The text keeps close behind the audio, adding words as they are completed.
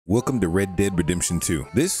Welcome to Red Dead Redemption 2.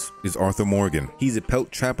 This is Arthur Morgan. He's a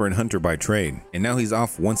pelt trapper and hunter by trade, and now he's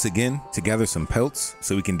off once again to gather some pelts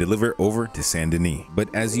so he can deliver over to Saint Denis.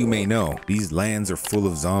 But as you may know, these lands are full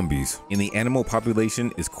of zombies, and the animal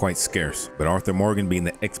population is quite scarce. But Arthur Morgan, being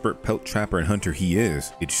the expert pelt trapper and hunter he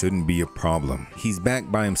is, it shouldn't be a problem. He's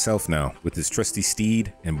back by himself now, with his trusty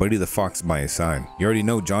steed and Buddy the Fox by his side. You already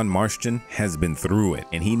know John Marston has been through it,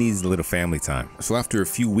 and he needs a little family time. So after a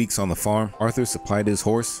few weeks on the farm, Arthur supplied his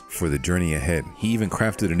horse for the journey ahead. He even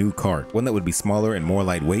crafted a new cart, one that would be smaller and more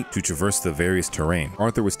lightweight to traverse the various terrain.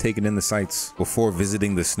 Arthur was taking in the sights before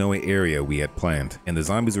visiting the snowy area we had planned, and the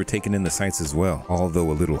zombies were taking in the sights as well, although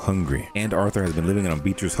a little hungry. And Arthur has been living on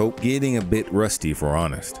Beecher's Hope, getting a bit rusty if we're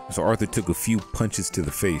honest. So Arthur took a few punches to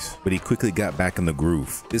the face, but he quickly got back in the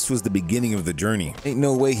groove. This was the beginning of the journey. Ain't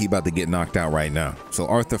no way he about to get knocked out right now. So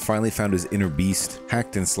Arthur finally found his inner beast,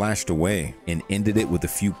 hacked and slashed away, and ended it with a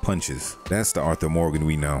few punches. That's the Arthur Morgan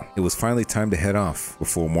we know. It was finally time to head off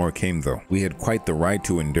before more came though. We had quite the ride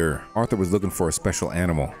to endure. Arthur was looking for a special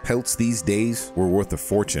animal. Pelts these days were worth a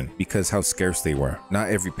fortune because how scarce they were. Not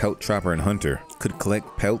every pelt trapper and hunter could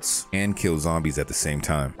collect pelts and kill zombies at the same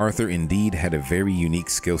time. Arthur indeed had a very unique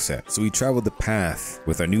skill set. So we traveled the path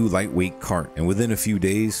with our new lightweight cart, and within a few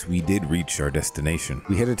days we did reach our destination.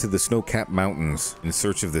 We headed to the snow-capped mountains in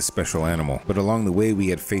search of this special animal, but along the way we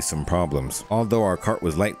had faced some problems. Although our cart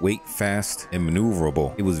was lightweight, fast, and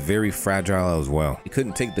maneuverable, it was very fragile as well. It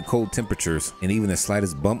couldn't take the cold temperatures, and even the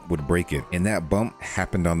slightest bump would break it. And that bump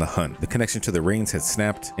happened on the hunt. The connection to the reins had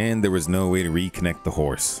snapped, and there was no way to reconnect the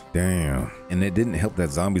horse. Damn. And it didn't help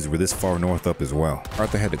that zombies were this far north up as well.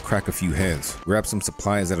 Arthur had to crack a few heads, grab some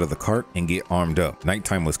supplies out of the cart, and get armed up.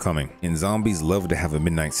 Nighttime was coming, and zombies love to have a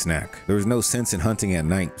midnight snack. There was no sense in hunting at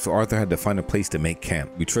night, so Arthur had to find a place to make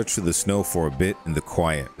camp. We trudged through the snow for a bit in the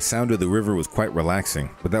quiet. The sound of the river was quite relaxing,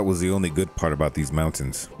 but that was the only good part about these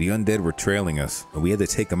mountains. The undead were trailing us, and we had to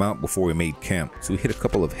take them out before we made camp. So we hit a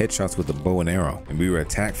couple of headshots with a bow and arrow, and we were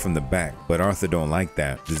attacked from the back, but Arthur don't like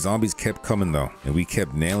that. The zombies kept coming though, and we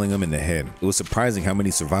kept nailing them in the head. It was surprising how many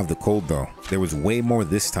survived the cold though. There was way more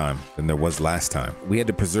this time than there was last time. We had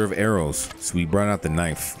to preserve arrows, so we brought out the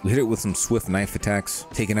knife. We hit it with some swift knife attacks,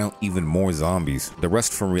 taking out even more zombies. The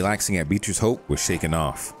rust from relaxing at Beecher's Hope was shaken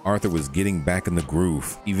off. Arthur was getting back in the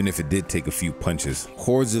groove, even if it did take a few punches.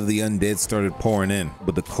 Hordes of the undead started pouring in,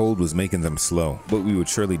 but the cold was making them slow. But we would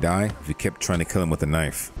surely die if we kept trying to kill him with a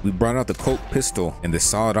knife. We brought out the Colt pistol and the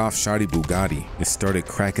sawed-off shoddy Bugatti and started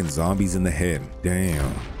cracking zombies in the head.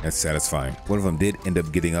 Damn, that's satisfying. One of them did end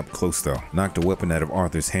up getting up close though, knocked a weapon out of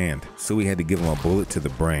Arthur's hand, so we had to give him a bullet to the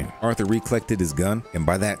brain. Arthur recollected his gun, and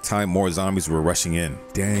by that time more zombies were rushing in.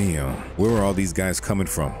 Damn, where were all these guys coming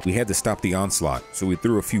from? We had to stop the onslaught, so we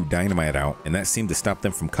threw a few dynamite out, and that seemed to stop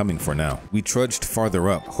them from coming for now. We trudged farther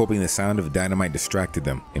up, hoping the sound of dynamite distracted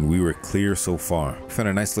them, and we were clear so far. We found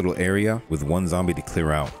a nice little area with one zombie to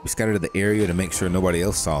clear out. We scattered the area to make sure nobody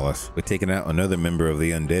else saw us, but taking out another member of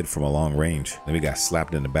the undead from a long range. Then we got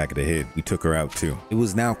slapped in the back of the head. We took her out too. It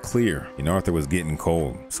was now clear, and Arthur was getting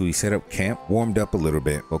cold, so we set up camp, warmed up a little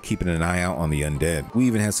bit while keeping an eye out on the undead. We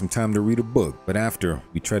even had some time to read a book, but after,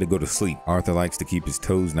 we tried to go to sleep. Arthur likes to keep his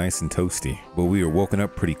toes nice and toasty, but we were woken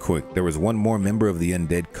up pretty quick. There was one more member of the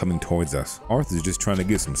undead coming towards us. Arthur's just trying to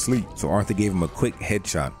get some sleep, so Arthur gave him a quick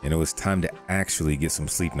headshot, and it was time to actually get some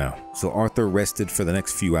sleep now. So Arthur rested for the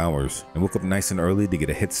next few hours and woke up nice and early to get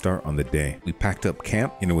a head start on the day. We packed up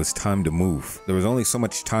camp, and it was time to move. There was only so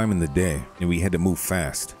much time in the day, and we had to move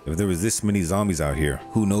fast. If there was this many zombies out here,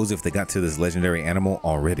 who knows if they got to this legendary animal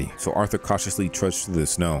already. So Arthur cautiously trudged through the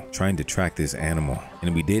snow, trying to track this animal.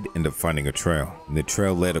 And we did end up finding a trail, and the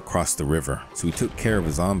trail led across the river. So we took care of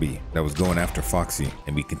a zombie that was going after Foxy,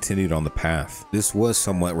 and we continued on the path. This was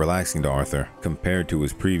somewhat relaxing to Arthur compared to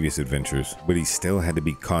his previous adventures, but he still had to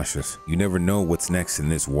be cautious. You never know what's next in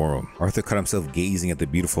this world. Arthur caught himself gazing at the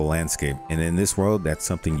beautiful landscape, and in this world, that's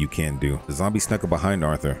something you can't do. The zombie snuck up behind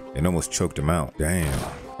Arthur and almost choked him out.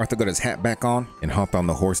 Damn. Arthur got his hat back on and hopped on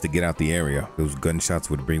the horse to get out the area. Those gunshots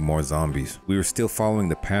would bring more zombies. We were still following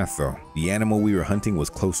the path though. The animal we were hunting was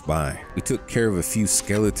close by. We took care of a few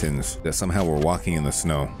skeletons that somehow were walking in the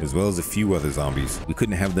snow, as well as a few other zombies. We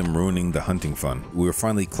couldn't have them ruining the hunting fun. We were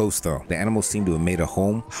finally close though. The animal seemed to have made a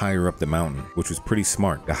home higher up the mountain, which was pretty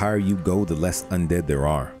smart. The higher you go, the less undead there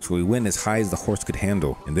are. So we went as high as the horse could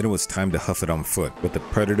handle, and then it was time to huff it on foot. But the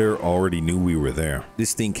predator already knew we were there.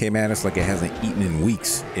 This thing came at us like it hasn't eaten in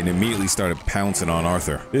weeks, and immediately started pouncing on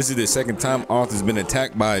Arthur. This is the second time Arthur's been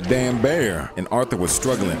attacked by a damn bear, and Arthur was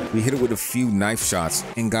struggling. We hit it with a few knife shots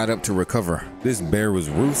and got up to recover. This bear was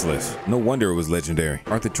ruthless. No wonder it was legendary.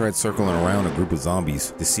 Arthur tried circling around a group of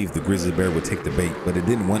zombies to see if the grizzly bear would take the bait, but it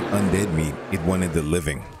didn't want undead meat, it wanted the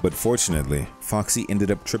living. But fortunately, Foxy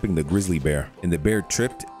ended up tripping the grizzly bear, and the bear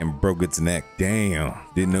tripped and broke its neck. Damn,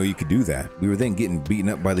 didn't know you could do that. We were then getting beaten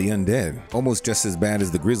up by the undead, almost just as bad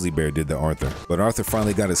as the grizzly bear did to Arthur. But Arthur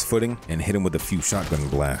finally got his footing and hit him with a few shotgun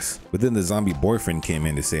blasts. But then the zombie boyfriend came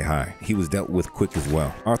in to say hi. He was dealt with quick as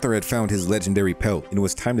well. Arthur had found his legendary pelt, and it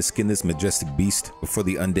was time to skin this majestic beast before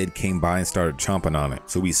the undead came by and started chomping on it.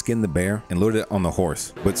 So we skinned the bear and loaded it on the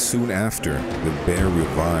horse. But soon after, the bear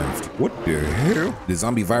revived. What the hell? The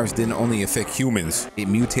zombie virus didn't only affect humans, it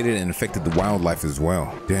mutated and infected the wildlife as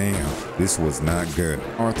well. Damn, this was not good.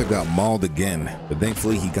 Arthur got mauled again, but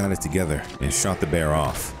thankfully he got it together and shot the bear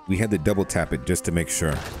off. We had to double tap it just to make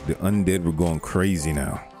sure. The undead were going crazy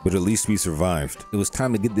now, but at least we survived. It was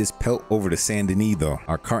time to get this pelt over to Saint Denis though.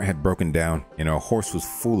 Our cart had broken down and our horse was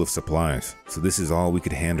full of supplies, so this is all we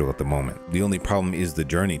could handle at the moment. The only problem is the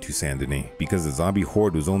journey to Saint Denis, because the zombie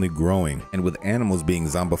horde was only growing, and with animals being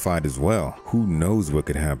zombified as well, who knows what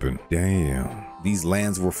could happen. Damn. These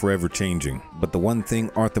lands were forever changing, but the one thing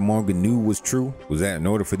Arthur Morgan knew was true was that in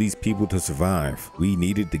order for these people to survive, we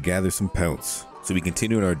needed to gather some pelts. So we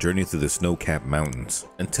continued our journey through the snow-capped mountains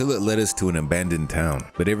until it led us to an abandoned town.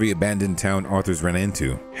 But every abandoned town Arthur's ran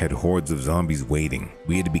into had hordes of zombies waiting.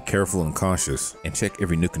 We had to be careful and cautious and check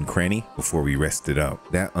every nook and cranny before we rested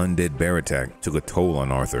up. That undead bear attack took a toll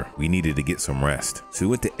on Arthur. We needed to get some rest. So we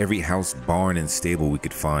went to every house, barn, and stable we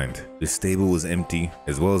could find. The stable was empty,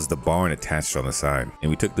 as well as the barn attached on the side. And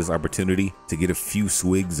we took this opportunity to get a few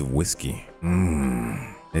swigs of whiskey.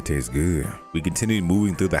 It tastes good. We continued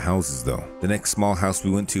moving through the houses though. The next small house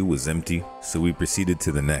we went to was empty, so we proceeded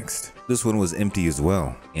to the next. This one was empty as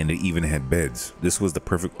well, and it even had beds. This was the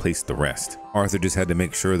perfect place to rest. Arthur just had to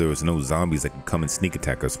make sure there was no zombies that could come and sneak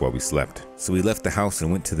attack us while we slept. So we left the house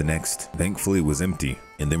and went to the next. Thankfully it was empty,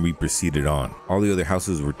 and then we proceeded on. All the other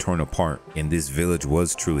houses were torn apart, and this village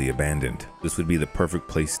was truly abandoned. This would be the perfect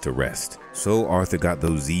place to rest. So Arthur got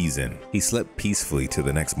those Z's in. He slept peacefully till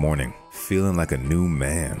the next morning, feeling like a new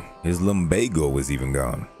man. His lumbago was even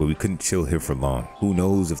gone, but we couldn't chill here for long. Who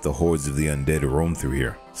knows if the hordes of the undead roam through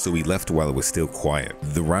here. So we left while it was still quiet.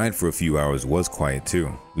 The ride for a few hours was quiet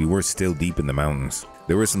too. We were still deep in the mountains.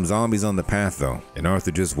 There were some zombies on the path though, and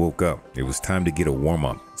Arthur just woke up. It was time to get a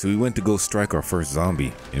warm-up. So we went to go strike our first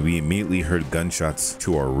zombie, and we immediately heard gunshots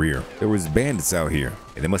to our rear. There was bandits out here,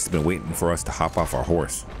 and they must have been waiting for us to hop off our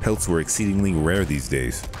horse. Pelts were exceedingly rare these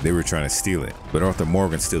days. They were trying to steal it, but Arthur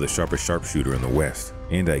Morgan's still the sharpest sharpshooter in the West,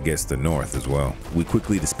 and I guess the North as well. We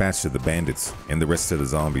quickly dispatched the bandits and the rest of the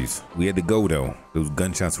zombies. We had to go though. Those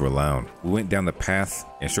gunshots were loud. We went down the path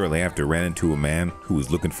and shortly after ran into a man who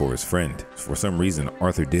was looking for his friend. For some reason,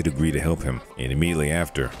 Arthur did agree to help him, and immediately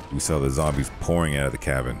after, we saw the zombies pouring out of the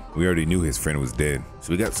cabin. We already knew his friend was dead,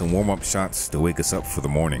 so we got some warm-up shots to wake us up for the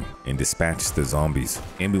morning and dispatched the zombies.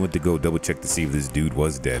 And we went to go double check to see if this dude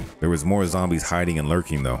was dead. There was more zombies hiding and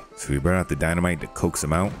lurking though, so we brought out the dynamite to coax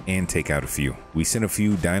them out and take out a few. We sent a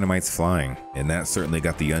few dynamites flying, and that certainly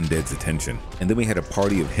got the undead's attention. And then we had a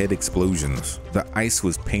party of head explosions. The ice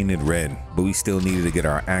was painted red, but we still needed to get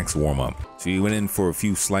our axe warm up. So we went in for a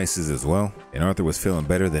few slices as well, and Arthur was feeling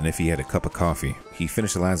better than if he had a cup of coffee. He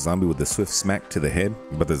finished the last zombie with a swift smack to the head,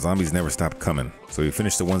 but the zombies never stopped coming. So he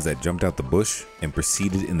finished the ones that jumped out the bush and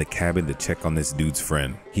proceeded in the cabin to check on this dude's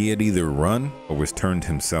friend. He had either run or was turned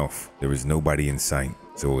himself. There was nobody in sight,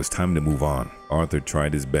 so it was time to move on. Arthur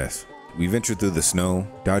tried his best. We ventured through the snow,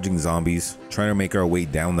 dodging zombies, trying to make our way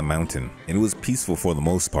down the mountain, and it was peaceful for the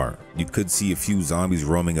most part. You could see a few zombies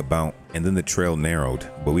roaming about, and then the trail narrowed,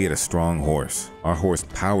 but we had a strong horse. Our horse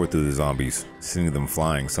powered through the zombies, sending them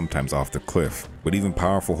flying, sometimes off the cliff. But even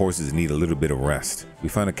powerful horses need a little bit of rest. We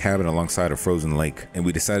found a cabin alongside a frozen lake, and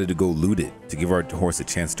we decided to go loot it to give our horse a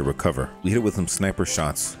chance to recover. We hit it with some sniper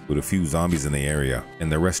shots with a few zombies in the area,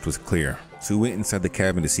 and the rest was clear. So we went inside the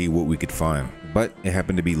cabin to see what we could find, but it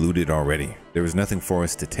happened to be looted already. There was nothing for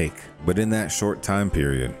us to take. But in that short time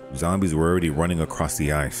period, zombies were already running across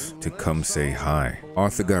the ice to come say hi.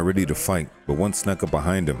 Arthur got ready to fight, but one snuck up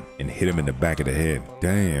behind him and hit him in the back of the head.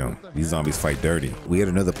 Damn, these zombies fight dirty. We had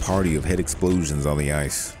another party of head explosions on the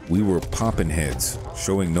ice. We were popping heads,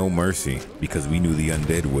 showing no mercy because we knew the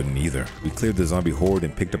undead wouldn't either. We cleared the zombie horde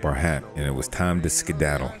and picked up our hat, and it was time to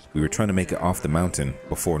skedaddle. We were trying to make it off the mountain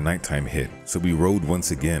before nighttime hit, so we rode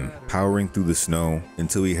once again, powering through the snow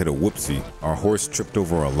until we had a whoopsie. Our horse tripped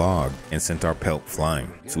over a log and sent our pelt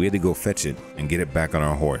flying. So we had to go fetch it and get it back on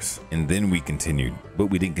our horse. And then we continued. But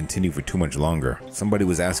we didn't continue for too much longer. Somebody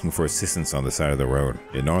was asking for assistance on the side of the road.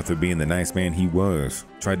 And Arthur, being the nice man he was,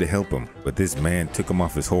 tried to help him. But this man took him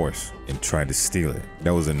off his horse and tried to steal it.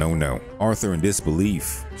 That was a no-no. Arthur, in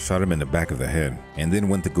disbelief, shot him in the back of the head and then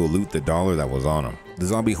went to go loot the dollar that was on him. The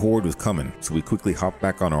zombie horde was coming, so we quickly hopped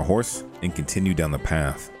back on our horse and continued down the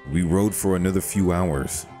path. We rode for another few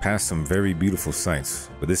hours, past some very beautiful sights,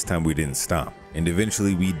 but this time we didn't stop. And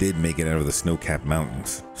eventually we did make it out of the snow-capped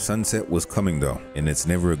mountains. Sunset was coming though, and it's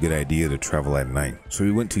never a good idea to travel at night. So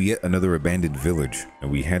we went to yet another abandoned village, and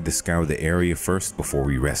we had to scour the area first before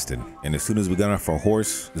we rested. And as soon as we got off our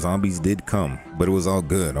horse, zombies did come, but it was all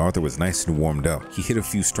good. Arthur was nice and warmed up. He hit a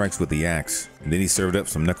few strikes with the axe, and then he served up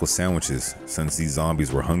some knuckle sandwiches since these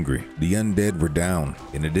zombies were hungry. The undead were down,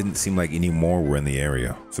 and it didn't seem like any more were in the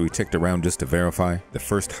area. So we checked around just to verify. The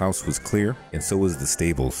first house was clear, and so was the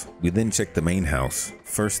stables. We then checked the main house.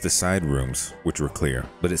 First, the side rooms, which were clear,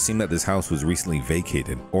 but it seemed that this house was recently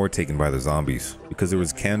vacated or taken by the zombies because there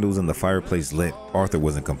was candles and the fireplace lit. Arthur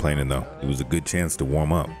wasn't complaining though. It was a good chance to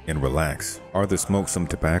warm up and relax. Arthur smoked some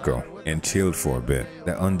tobacco and chilled for a bit.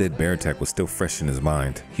 That undead bear attack was still fresh in his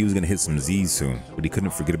mind. He was gonna hit some Z's soon, but he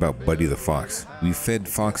couldn't forget about Buddy the Fox. We fed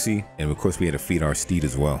Foxy, and of course we had to feed our steed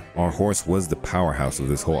as well. Our horse was the powerhouse of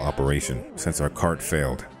this whole operation since our cart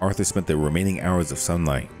failed. Arthur spent the remaining hours of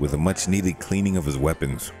sunlight with a much needed cleaning of his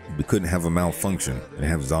weapons. We couldn't have a malfunction and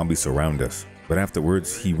have zombies surround us. But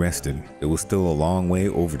afterwards, he rested. It was still a long way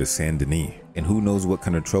over to Saint Denis, and who knows what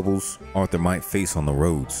kind of troubles Arthur might face on the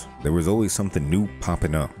roads. There was always something new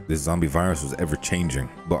popping up. This zombie virus was ever changing,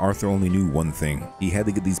 but Arthur only knew one thing. He had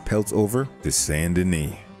to get these pelts over to Saint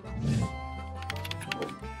Denis.